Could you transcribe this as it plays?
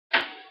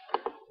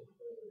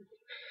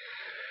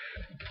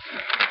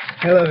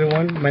Hello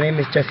everyone, my name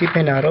is Jesse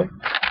Penado,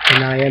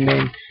 and I am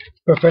in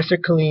Professor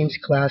Kalim's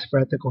class for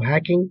ethical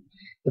hacking.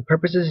 The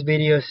purpose of this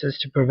video is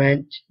just to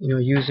prevent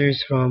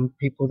users from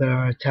people that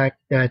are attack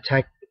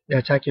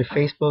your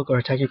Facebook or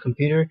attack your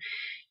computer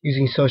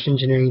using social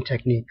engineering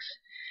techniques.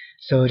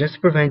 So just to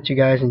prevent you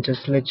guys and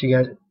just to let you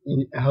guys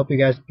help you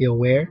guys be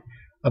aware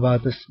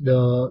about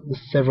the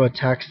several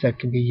attacks that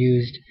could be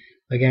used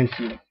against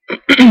you.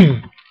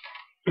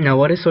 Now,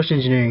 what is social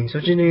engineering?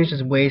 Social engineering is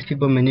just ways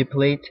people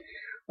manipulate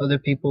other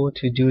people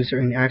to do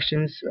certain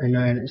actions, and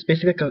it's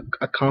basically like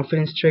a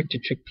confidence trick to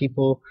trick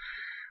people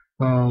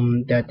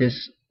that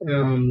this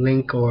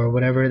link or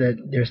whatever that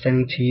they're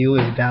sending to you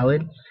is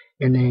valid,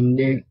 and then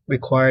it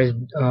requires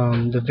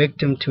the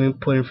victim to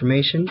input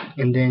information,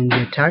 and then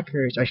the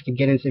attacker is actually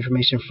getting this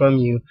information from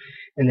you,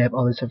 and they have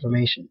all this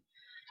information.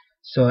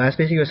 So that's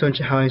basically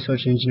how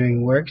social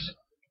engineering works.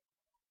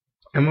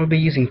 I'm going to be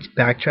using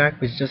Backtrack,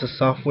 which is just a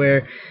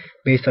software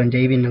based on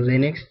Debian and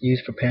Linux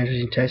used for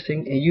penetration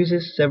testing. It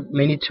uses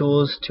many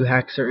tools to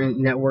hack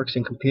certain networks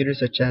and computers,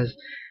 such as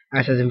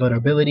accessing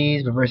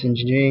vulnerabilities, reverse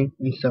engineering,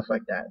 and stuff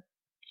like that.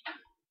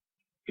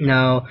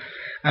 Now,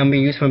 I'm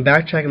going to use from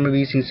Backtrack. I'm going to be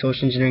using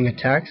social engineering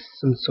attacks,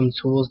 some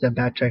tools that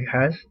Backtrack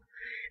has,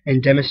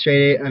 and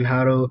demonstrate it on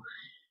how to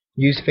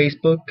use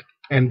Facebook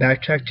and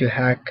Backtrack to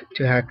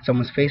hack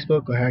someone's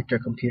Facebook or hack their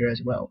computer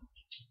as well.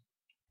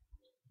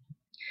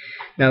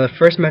 Now, the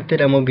first method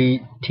I'm going to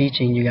be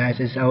teaching you guys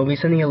is I will be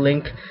sending a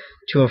link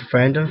to a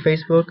friend on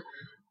Facebook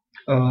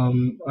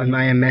on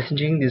my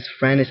messaging. This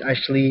friend is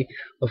actually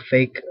a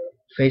fake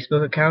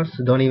Facebook account,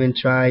 so don't even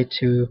try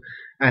to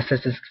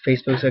access this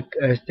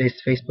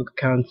Facebook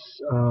accounts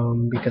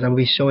because I'll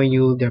be showing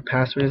you their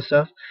password and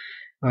stuff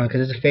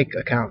because it's a fake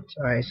account.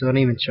 Alright, so don't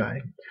even try.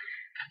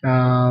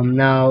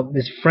 Now,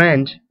 this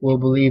friend will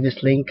believe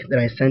this link that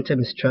I sent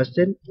him is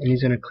trusted, and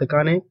he's going to click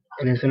on it,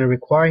 and it's going to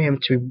require him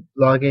to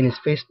log in his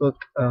Facebook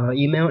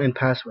email and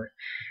password.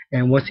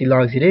 And once he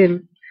logs it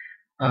in,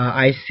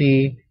 I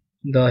see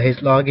his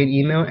login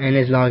email and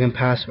his login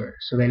password.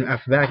 So then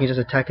after that, I can just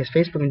attack his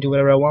Facebook and do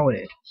whatever I want with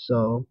it.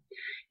 So,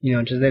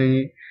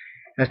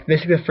 that's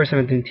basically the first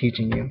method I'm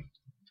teaching you.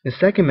 The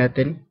second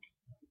method is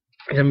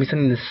I'm going to be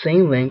sending the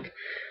same link,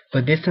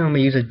 but this time I'm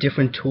going to use a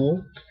different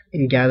tool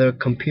and gather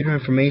computer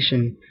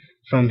information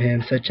from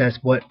him, such as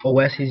what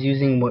OS he's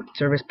using, what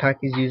service pack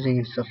he's using,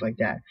 and stuff like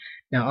that.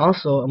 Now, I'm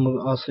going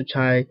to also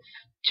try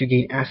to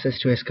gain access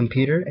to his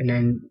computer, and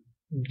then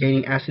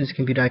gaining access to his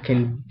computer, I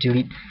can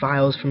delete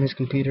files from his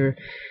computer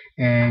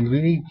and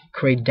really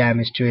create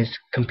damage to his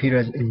computer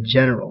in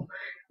general.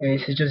 And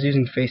this is just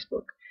using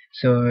Facebook.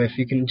 So if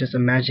you can just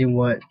imagine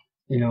what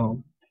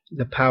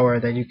the power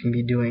that you can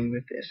be doing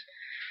with this.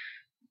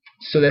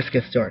 So let's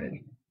get started.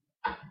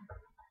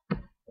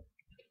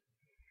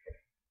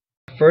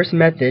 First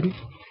method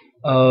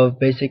of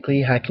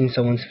basically hacking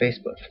someone's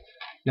Facebook.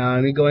 Now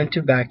let me go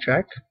into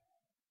Backtrack.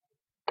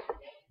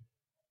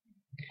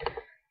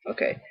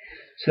 Okay,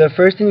 so the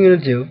first thing you're going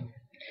to do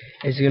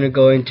is you're going to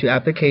go into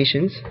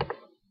Applications,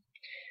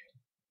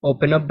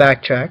 open up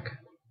Backtrack,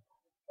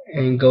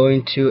 and go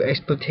into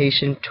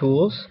Exploitation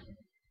Tools,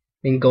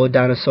 then go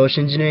down to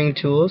Social Engineering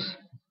Tools,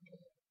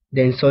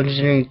 then Social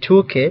Engineering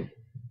Toolkit,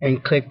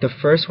 and click the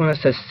first one that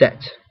says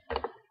Set.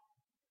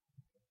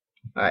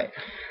 Alright.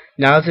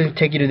 Now it's going to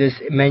take you to this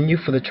menu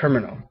for the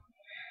terminal.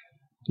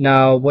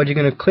 Now what you're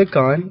going to click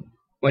on,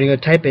 what you're going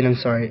to type in, you're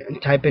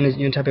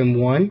going to type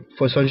in 1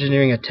 for social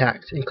engineering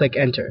attacks and click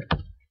enter.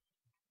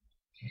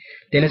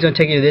 Then it's going to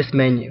take you to this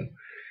menu.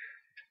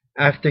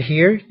 After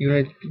here,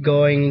 you're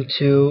going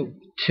to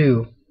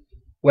 2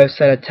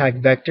 website attack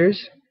vectors,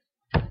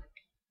 and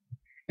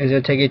it's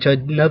going to take you to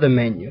another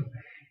menu.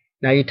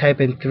 Now you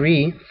type in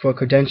 3 for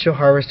credential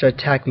harvester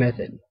attack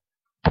method.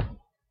 Now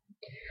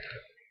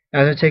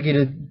it's going to take you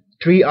to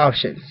 3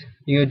 options.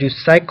 You're going to do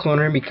site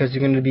cloner because you're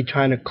going to be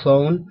trying to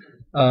clone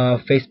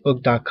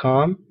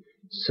Facebook.com.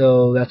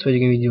 So that's what you're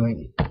going to be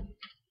doing.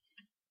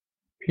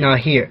 Now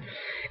here,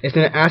 it's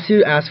going to ask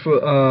you to ask for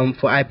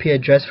IP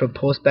address for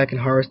postback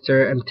and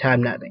harvester and tab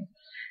nabbing.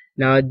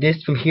 Now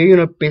this from here, you're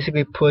going to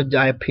basically put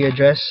the IP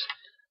address,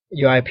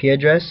 your IP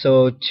address.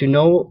 So you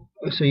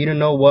don't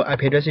know what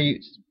IP address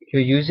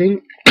you're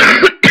using.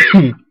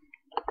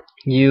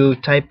 You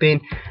type in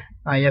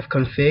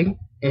ifconfig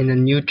in a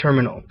new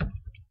terminal.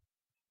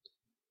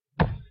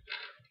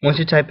 Once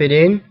you type it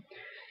in,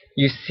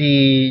 you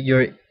see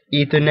your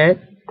Ethernet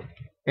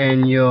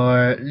and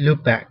your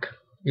loopback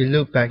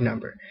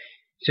number.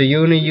 So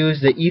you're going to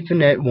use the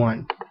Ethernet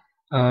one.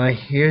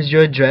 Here's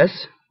your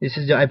address. This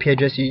is the IP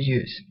address you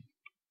use.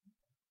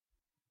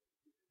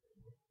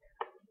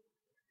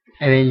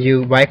 And then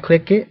you right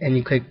click it and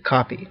you click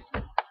copy.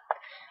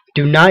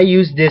 Do not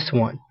use this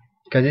one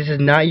because this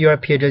is not your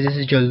IP address. This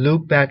is your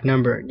loopback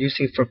number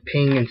using for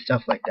ping and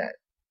stuff like that.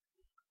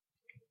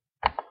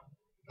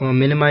 I'll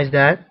minimize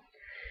that,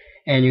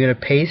 and you're going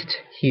to paste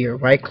here.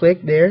 Right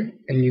click there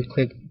and you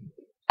click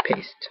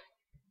paste.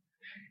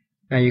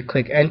 Now you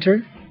click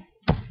enter.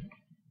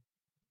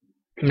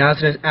 Now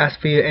it's going to ask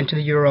for you to enter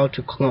the URL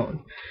to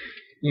clone.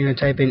 you're going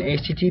to type in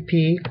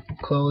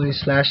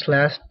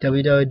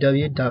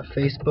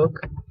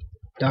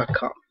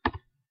http://www.facebook.com.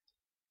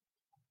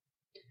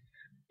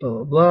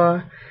 Blah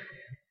blah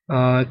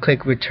blah.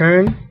 Click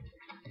return.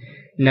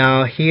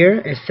 Now here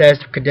it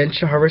says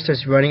credential harvester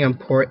is running on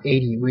port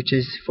 80, which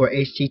is for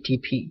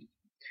HTTP.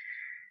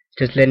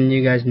 Just letting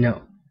you guys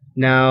know.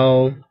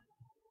 Now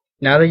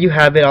that you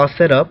have it all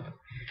set up,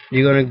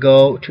 you're going to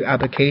go to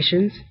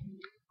applications,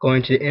 go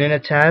into the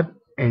internet tab,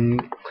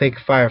 and click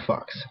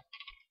Firefox.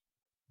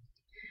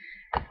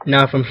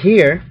 Now from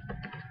here,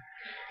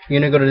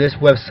 you're going to go to this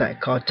website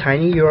called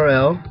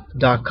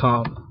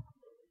tinyurl.com.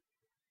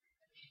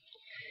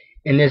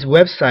 In this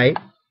website,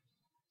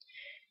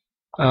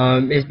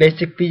 is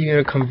basically you're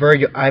going to convert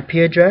your IP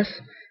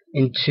address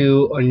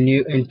into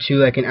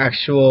like an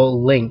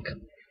actual link,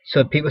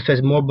 so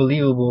it's more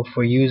believable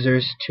for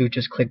users to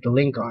just click the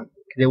link on.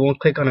 They won't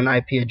click on an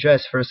IP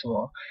address first of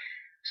all.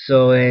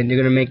 So and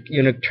you're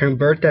gonna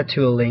convert that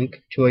to a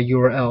link, to a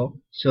URL,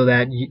 so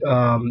that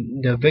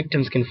the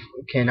victims can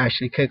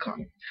actually click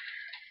on it.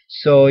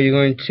 So you're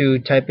going to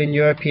type in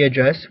your IP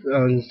address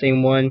on the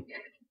same one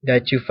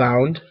that you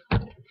found,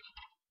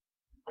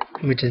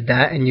 which is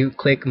that, and you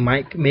click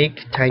make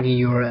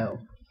tiny URL.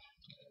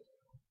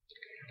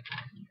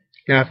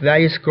 Now after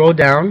that, you scroll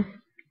down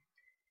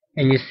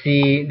and you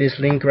see this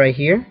link right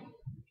here.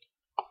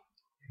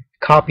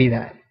 Copy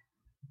that.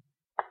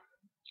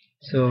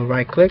 So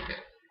right click,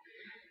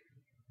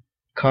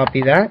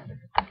 copy that.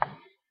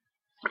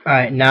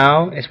 Alright,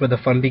 now is where the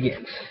fun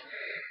begins.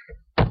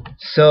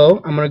 So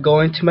I'm going to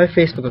go into my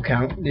Facebook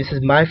account. This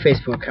is my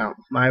Facebook account,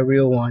 my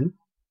real one.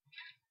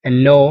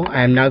 And no,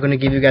 I am not going to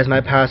give you guys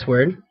my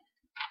password.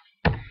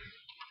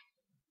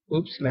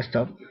 Oops, messed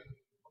up.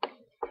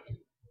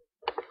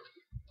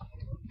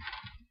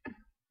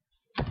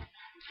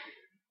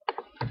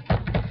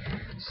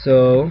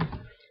 So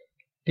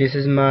this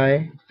is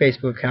my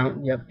Facebook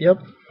account. Yep.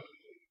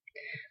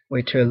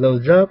 Wait till it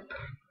loads up.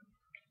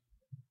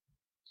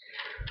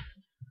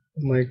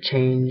 I'm going to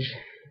change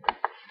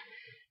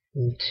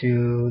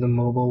into the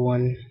mobile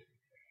one.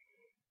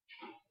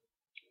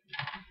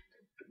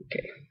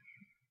 Okay.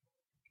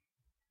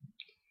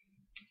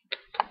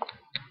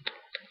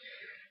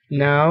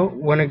 Now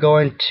we're gonna go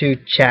into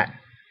chat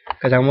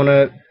because I want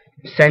to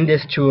send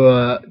this through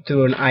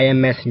an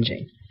IM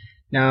messaging.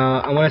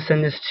 Now I want to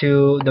send this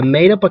to the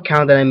made-up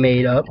account that I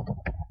made up.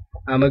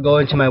 I'm gonna go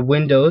into my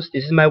Windows.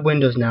 This is my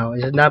Windows now.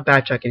 This is not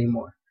Backtrack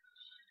anymore.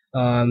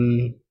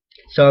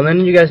 So I'm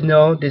letting you guys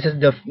know this is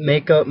the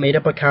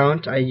made-up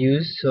account I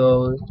use.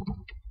 So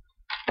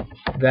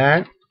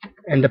that,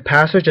 and the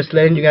password, just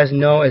letting you guys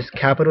know, is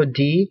capital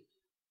D,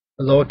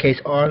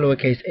 lowercase r,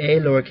 lowercase a,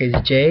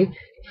 lowercase j,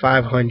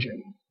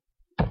 500.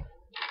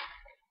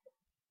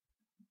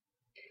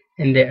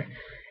 And there.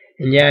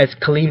 And yeah, it's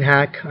clean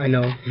hack. I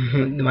know.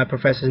 My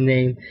professor's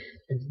name.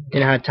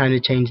 Didn't have time to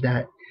change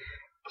that.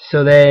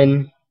 So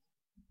then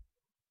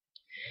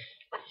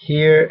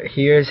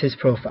here's his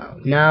profile.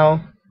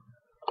 Now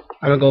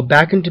I'm gonna go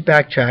back into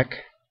Backtrack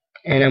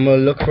and I'm gonna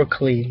look for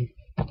clean.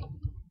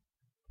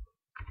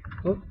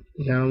 Oh,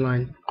 down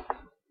line.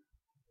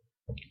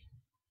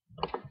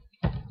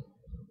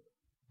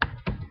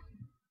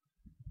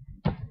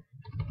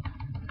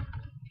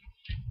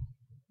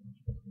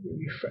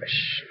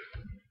 Refresh.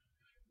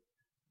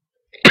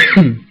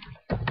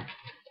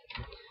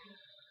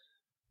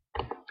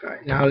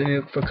 Alright, now let me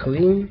look for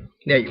Kaleem.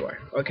 There you are.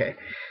 Okay.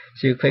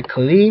 So you click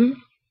Kaleem.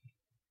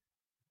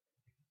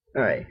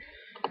 Alright.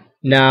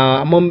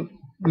 Now I'm gonna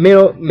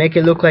make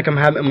it look like I'm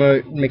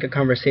gonna make a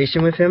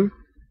conversation with him.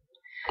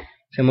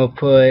 So I'm gonna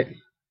put,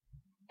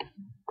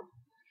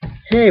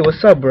 hey,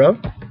 what's up, bro?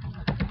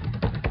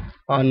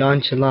 All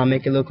nonchalant,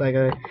 make it look like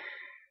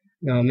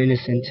I'm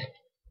innocent.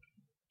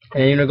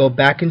 And then you're gonna go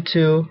back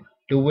into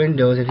the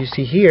Windows. If you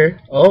see here,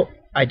 oh,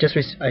 I just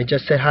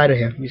said hi to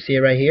him. You see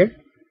it right here.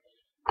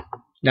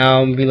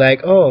 Now I'm be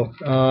like, oh,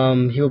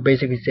 he will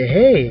basically say,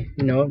 hey,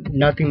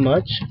 nothing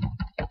much.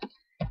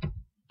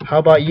 How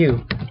about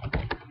you?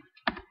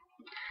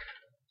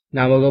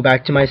 Now we'll go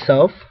back to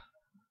myself,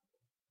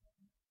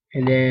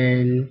 and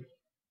then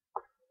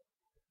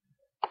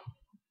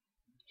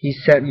he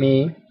sent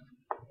me.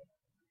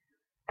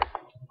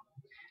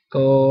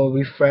 Go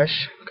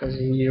refresh, because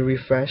you need to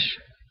refresh.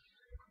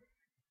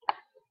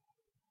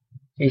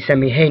 He sent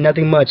me, hey,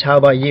 nothing much. How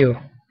about you?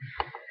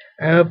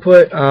 And I'll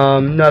put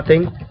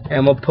nothing,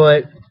 and I'll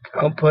put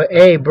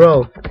hey,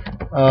 bro,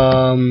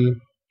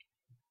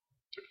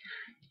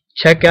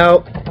 check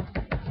out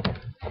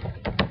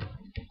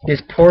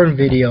this porn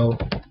video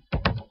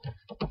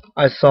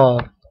I saw.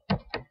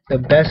 The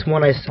best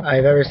one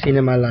I've ever seen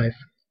in my life.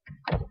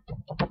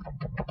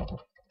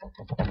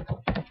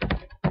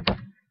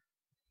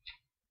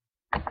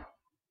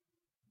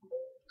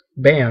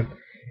 Bam.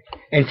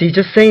 And see,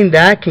 just saying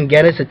that can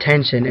get his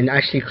attention and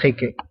actually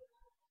click it.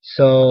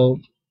 So,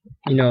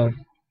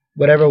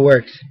 whatever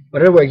works.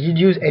 Whatever works. You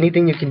use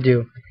anything you can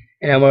do.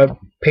 And I'm going to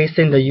paste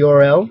in the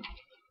URL.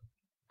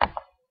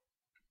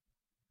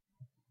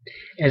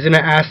 And it's going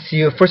to ask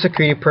you, for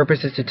security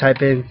purposes, to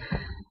type in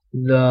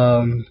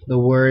the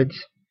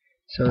words.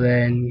 So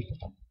then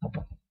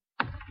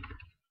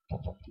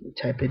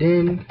type it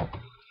in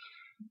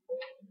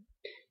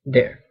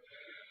there,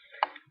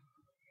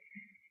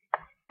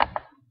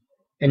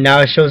 and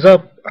now it shows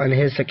up on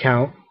his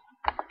account.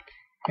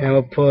 And I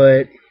will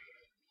put,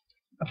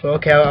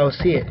 okay, I'll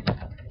see it.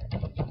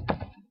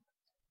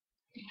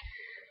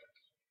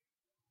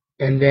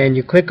 And then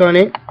you click on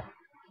it,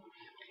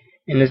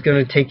 and it's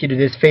going to take you to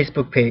this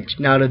Facebook page.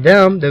 Now to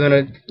them, they're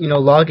going to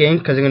log in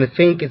because they're going to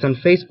think it's on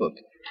Facebook.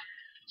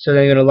 So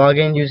they're going to log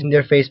in using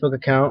their Facebook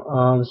account.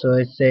 So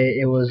let's say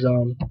it was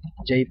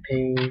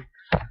JPing,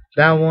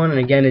 that one, and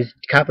again it's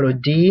capital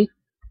D,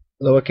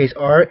 lowercase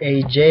r,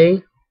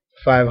 AJ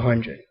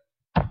 500.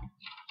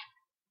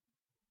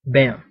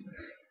 Bam.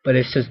 But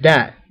it's just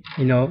that,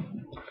 So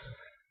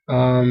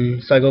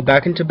I go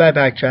back into my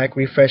backtrack,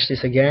 refresh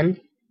this again.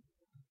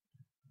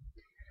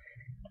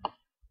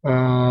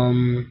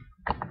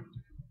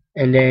 And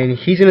then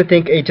he's gonna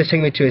think it just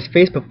took me to his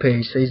Facebook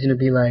page, so he's gonna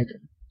be like,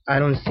 I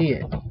don't see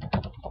it.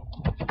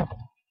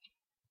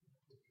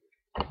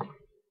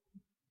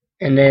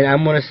 And then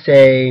I'm gonna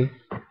say,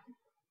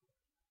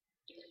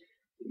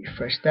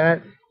 refresh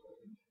that,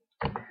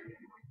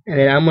 and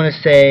then I'm gonna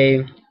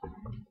say,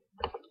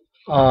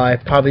 oh,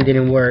 it probably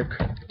didn't work,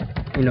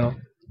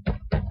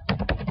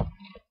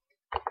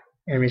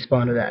 and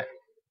respond to that.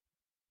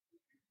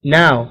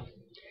 Now,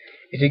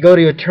 if you go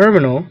to your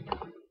terminal,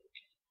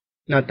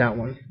 not that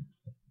one,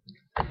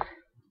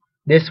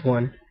 this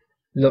one,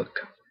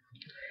 look.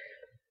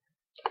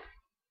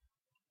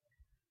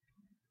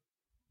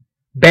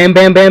 Bam,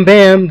 bam, bam,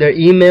 bam, their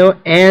email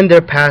and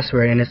their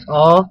password, and it's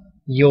all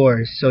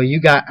yours. So you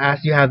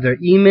have their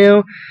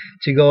email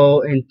to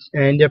go and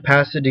their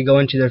password to go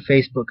into their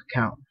Facebook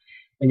account,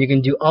 and you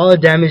can do all the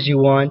damage you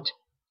want,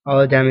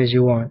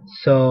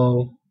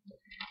 So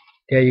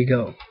there you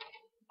go.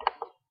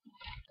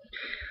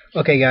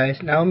 Okay,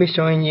 guys, now I'll be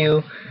showing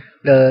you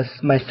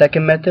my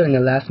second method and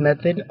the last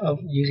method of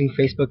using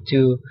Facebook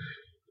to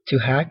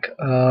hack.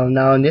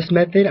 Now in this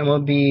method, I'm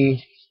gonna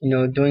be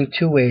doing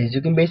two ways.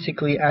 You can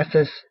basically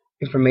access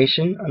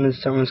information on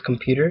someone's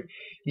computer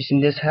using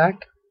this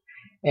hack,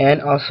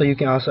 and also you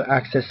can also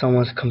access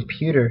someone's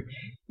computer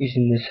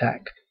using this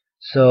hack.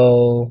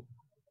 So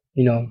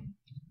I'm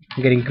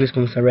getting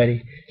goosebumps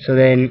already. So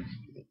then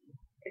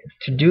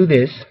to do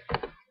this,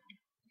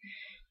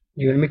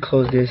 let me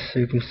close this so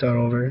you can start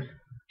over.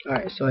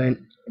 Alright, so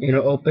then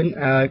open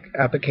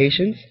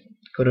applications,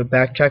 go to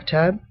backtrack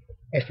tab,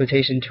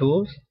 exploitation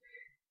tools,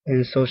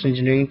 and social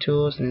engineering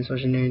tools, and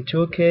social engineering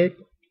toolkit,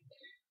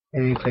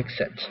 and then click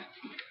set.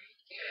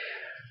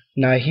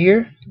 Now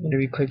here you're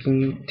going to be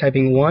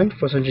typing 1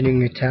 for social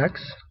engineering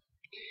attacks,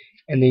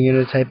 and then you're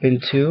going to type in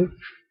 2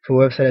 for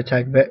website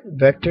attack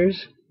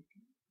vectors,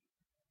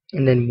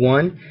 and then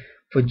 1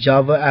 for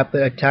Java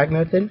applet attack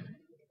method,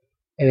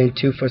 and then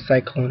 2 for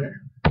site cloner.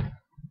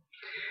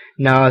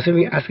 Now it's going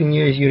to be asking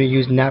you if you're going to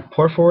use NAT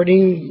port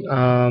forwarding.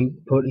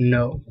 Put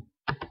no.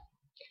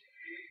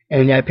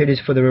 And the IP address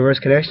for the reverse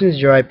connection is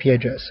your IP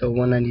address. So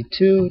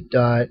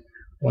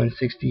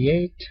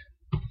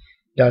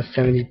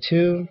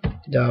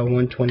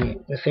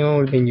 192.168.72.128. The same one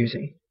we've been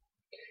using.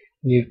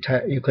 You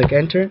click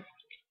enter.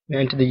 You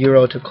enter the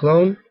URL to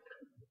clone.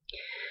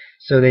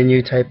 So then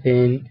you type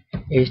in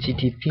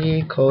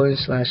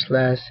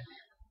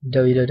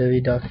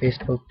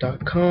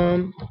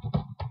http://www.facebook.com.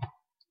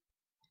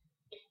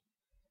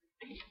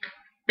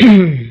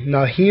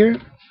 Now here,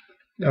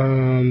 you're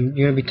going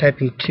to be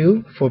typing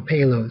 2 for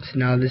payloads.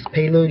 Now this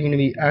payload you're going to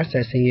be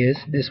accessing is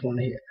this one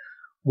here,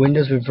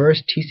 Windows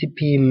Reverse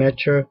TCP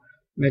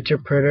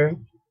Meterpreter.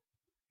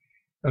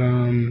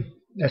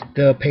 That's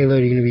the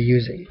payload you're going to be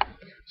using.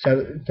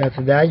 So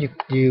after that, you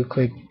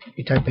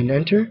type in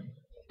enter.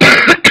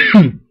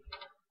 Then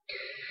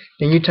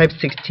you type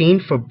 16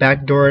 for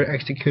backdoor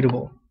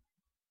executable.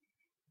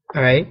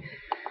 Alright,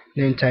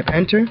 then type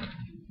enter,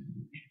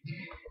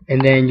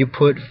 and then you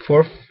put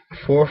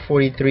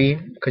 443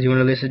 because you want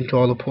to listen to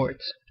all the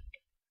ports.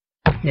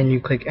 Then you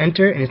click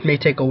enter, and it may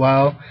take a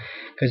while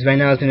because right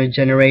now it's going to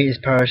generate its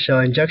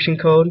PowerShell injection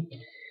code.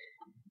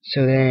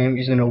 So then I'm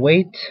just going to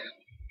wait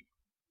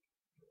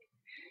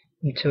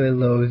until it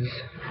loads.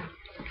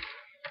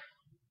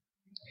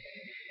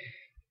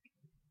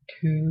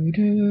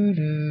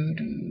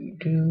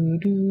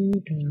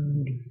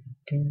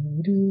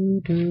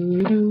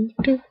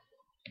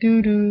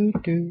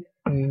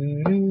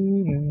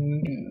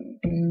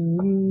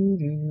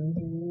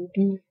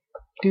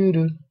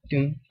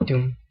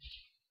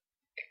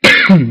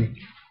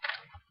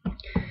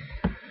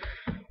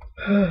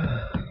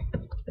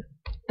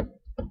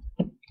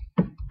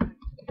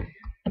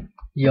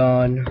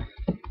 Yawn.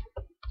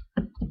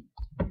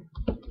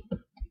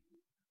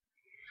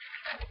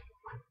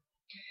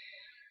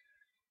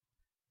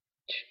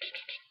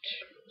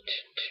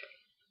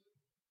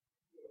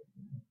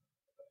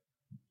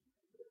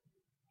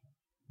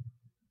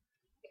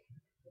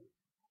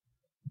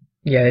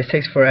 Yeah, it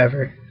takes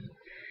forever,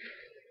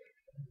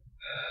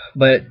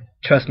 but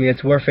trust me,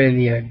 it's worth it in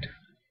the end.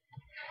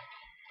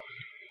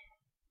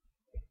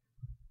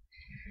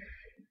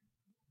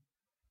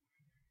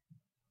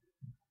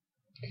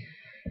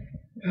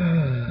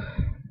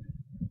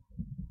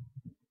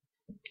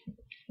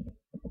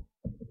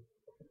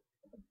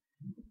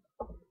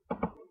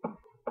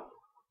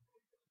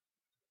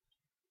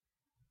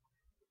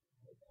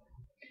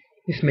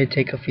 This may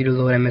take a few to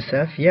load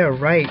MSF. Yeah,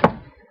 right.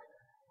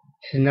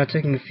 This is not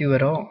taking a few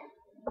at all.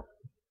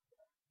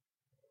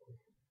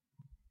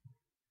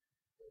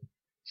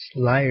 It's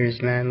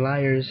liars, man,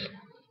 liars.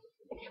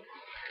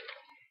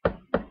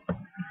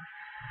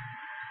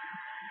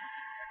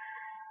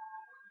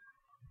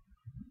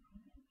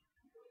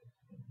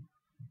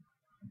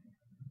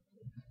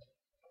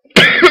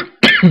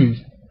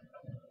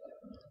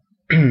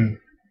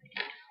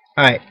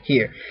 Alright,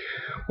 here.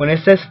 When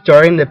it says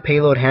starting the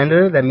payload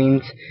handler, that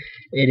means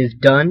it is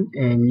done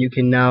and you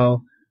can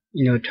now,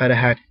 try to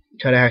hack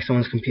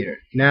someone's computer.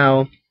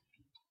 Now,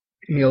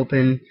 let me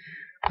open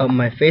up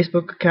my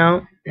Facebook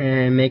account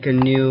and make a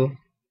new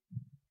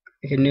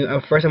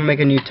first I'm gonna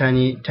make a new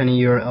tiny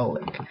URL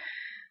link.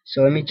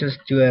 So let me just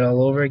do it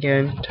all over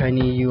again,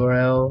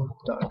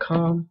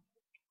 tinyurl.com,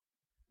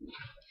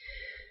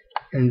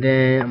 and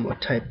then I'm gonna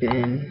type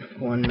in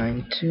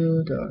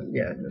 192,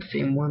 the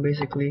same one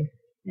basically,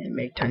 and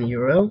make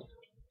tinyurl.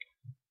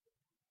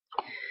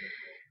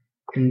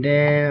 And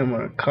then I'm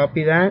gonna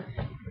copy that.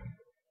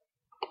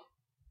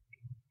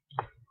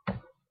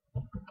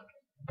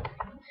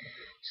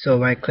 So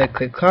right click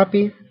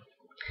copy,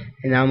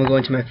 and now I'm gonna go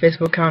into my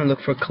Facebook account and look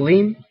for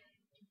Kaleem.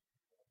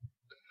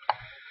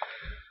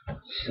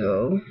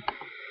 So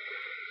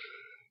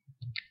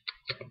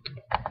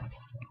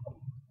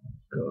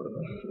go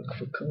look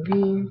for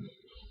Kaleem.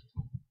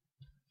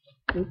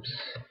 Oops,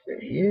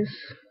 there he is.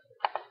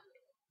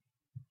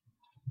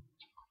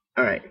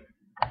 Alright.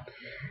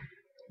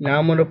 Now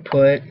I'm gonna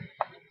put,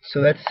 so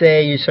let's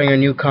say you're starting a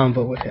new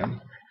convo with him.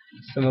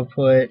 So I'm gonna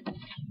put,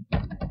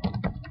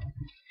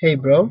 hey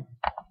bro.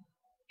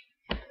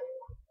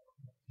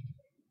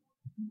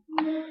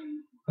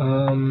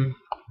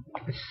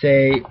 Let's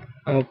say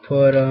I'll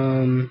put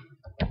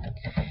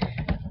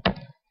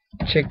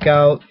check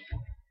out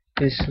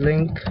this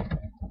link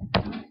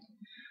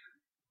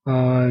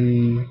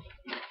on,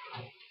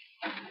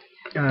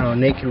 I don't know,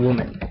 naked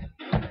woman.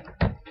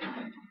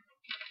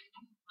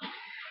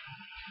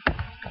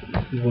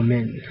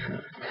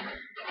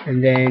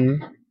 And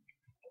then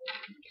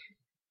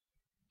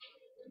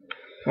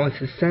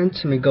once it's sent,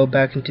 let me go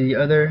back into the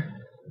other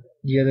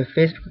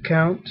Facebook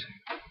account.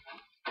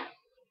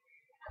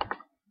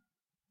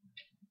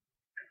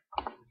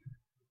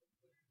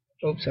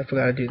 Oops, I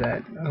forgot to do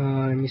that.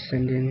 Let me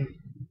send in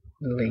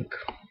the link.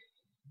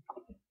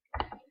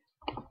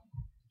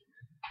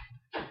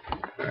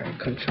 Alright,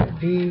 Control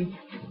V.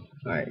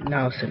 Alright,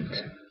 now sent.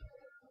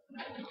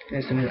 And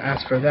it's going to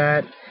ask for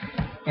that.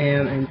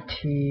 M-N-T-S-N-I,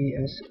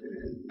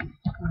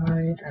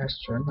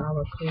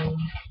 astronomical.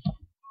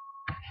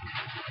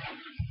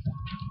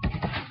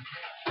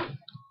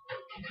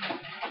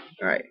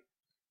 Alright.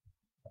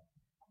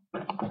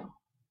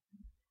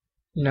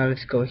 Now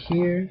let's go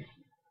here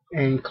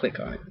and click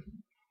on it.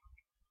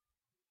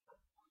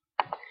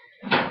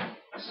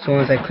 So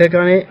once I click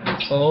on it,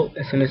 it's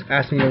going to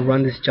ask me to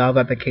run this job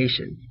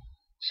application.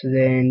 So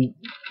then,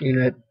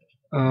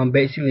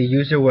 basically the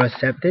user will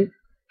accept it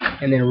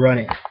and then run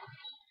it.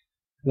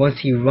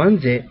 Once he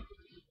runs it,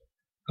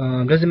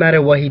 doesn't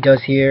matter what he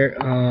does here,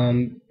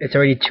 it's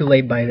already too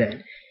late by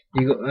then.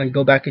 You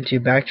go back into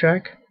your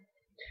backtrack,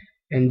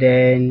 and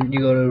then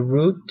you go to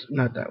root,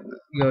 not that one,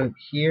 you go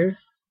here,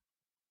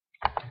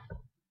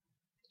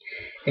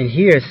 and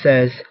here it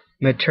says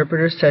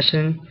interpreter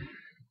session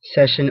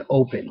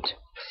opened.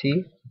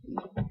 See?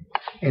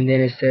 And then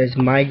it says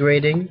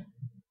migrating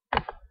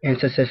and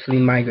successfully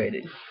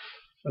migrated.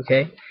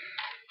 Okay?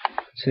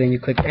 So then you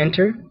click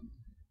enter,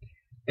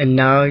 and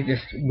now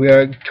we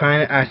are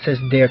trying to access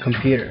their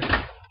computer.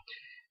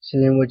 So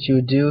then what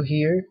you do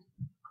here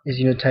is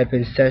type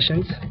in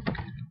sessions,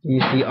 and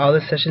you see all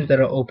the sessions that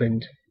are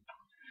opened.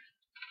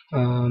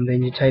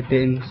 Then you type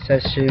in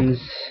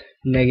sessions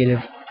 -I,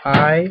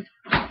 and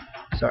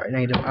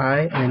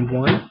then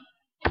 1,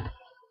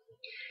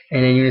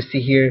 and then you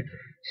see here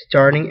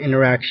starting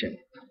interaction.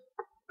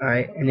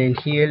 Alright, and then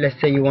here, let's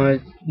say you want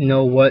to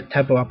know what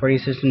type of operating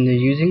system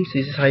they're using. So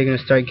this is how you're going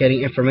to start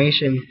getting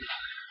information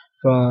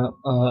from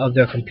of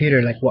their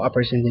computer, like what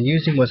operating system they're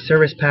using, what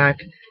service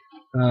pack,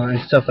 and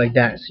stuff like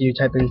that. So you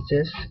type in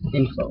sys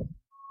info.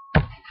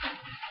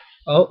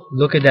 Oh,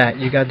 look at that!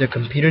 You got their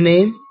computer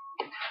name,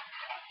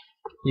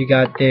 you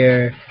got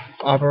their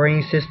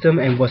operating system,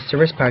 and what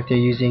service pack they're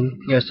using.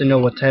 You also know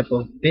what type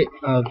of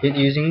bit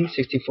using,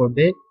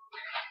 64-bit.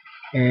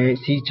 And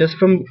see, just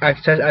from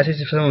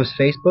accessing someone's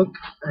Facebook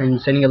and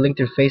sending a link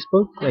to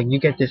Facebook, like you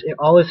get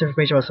all this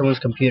information about someone's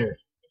computer.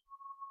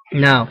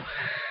 Now,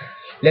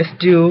 let's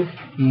do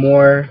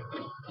more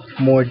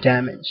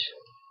damage.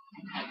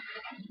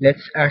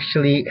 Let's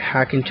actually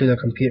hack into the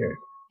computer.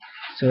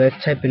 So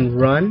let's type in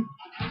run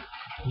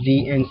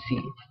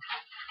VNC.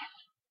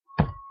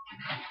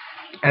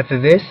 After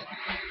this,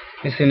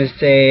 it's going to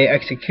say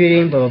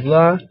executing, blah blah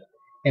blah.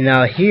 And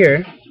now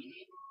here,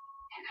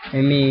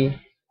 let me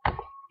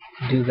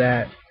do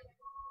that.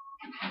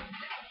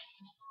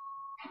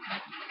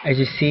 As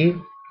you see,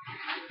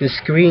 the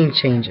screen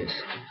changes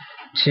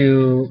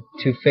to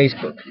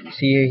Facebook.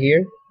 See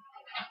here?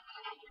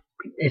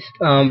 It's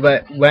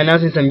but right now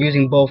since I'm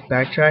using both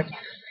Backtrack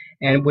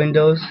and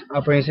Windows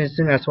operating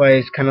system, that's why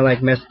it's kind of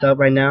like messed up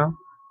right now,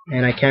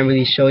 and I can't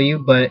really show you.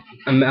 But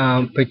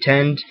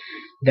pretend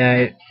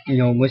that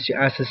once you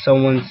access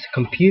someone's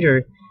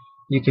computer,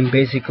 you can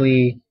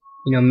basically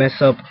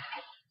mess up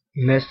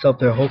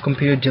their whole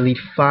computer, delete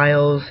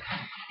files.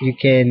 You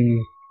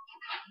can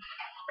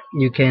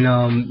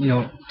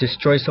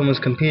destroy someone's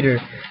computer,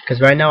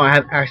 because right now I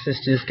have access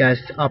to this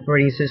guy's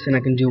operating system. I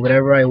can do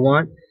whatever I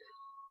want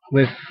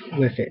with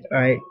it.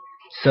 Alright,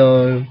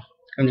 so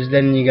I'm just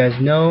letting you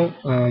guys know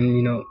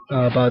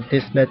about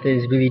this method.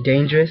 Is really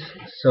dangerous,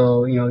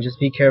 so just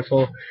be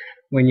careful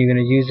when you're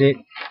gonna use it.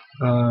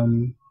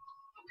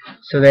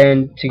 So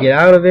then to get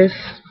out of this,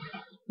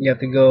 you have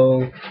to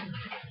go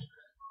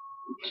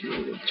to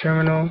the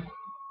terminal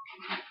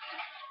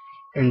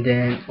and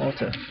then Alt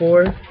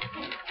F4,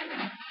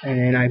 and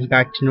then I'm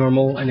back to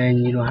normal, and then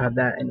you don't have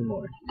that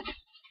anymore.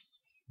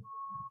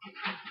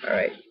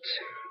 Alright.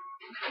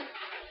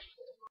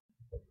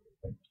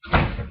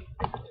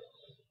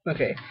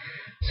 Okay.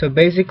 So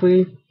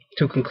basically,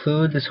 to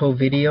conclude this whole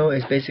video,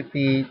 is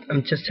basically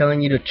I'm just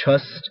telling you to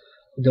trust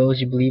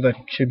those you believe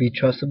should be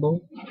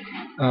trustable.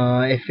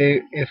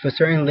 If a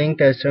certain link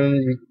that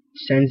someone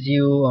sends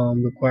you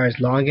requires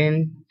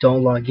login,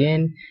 don't log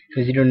in,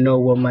 because you don't know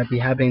what might be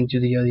happening to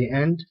the other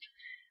end.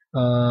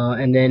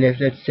 And then if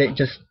let's say,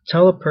 just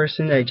tell a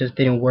person that it just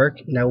didn't work.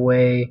 That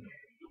way,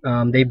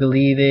 they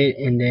believe it,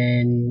 and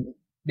then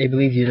they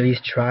believe you at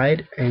least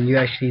tried, and you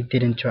actually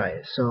didn't try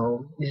it.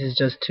 So this is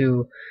just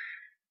to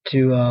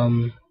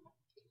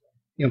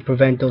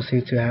prevent those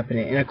things to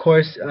happening. And of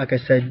course, like I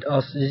said,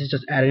 also this is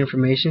just added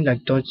information.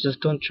 Like don't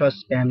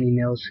trust spam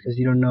emails, because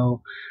you don't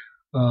know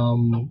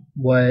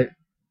what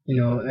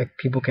like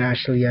people can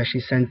actually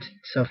send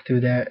stuff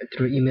through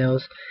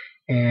emails,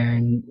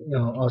 and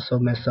also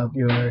mess up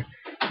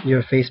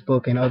your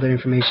Facebook and other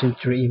information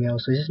through email.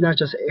 So this is not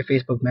just a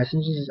Facebook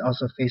Messenger, this is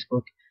also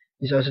Facebook.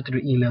 It's also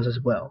through emails as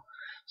well.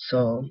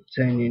 So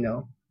then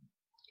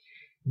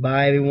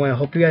bye everyone. I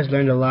hope you guys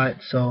learned a lot.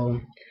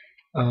 So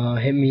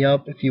hit me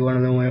up if you want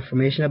to know more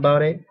information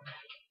about it,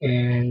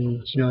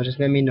 and just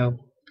let me know.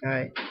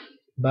 Alright,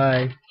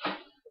 bye.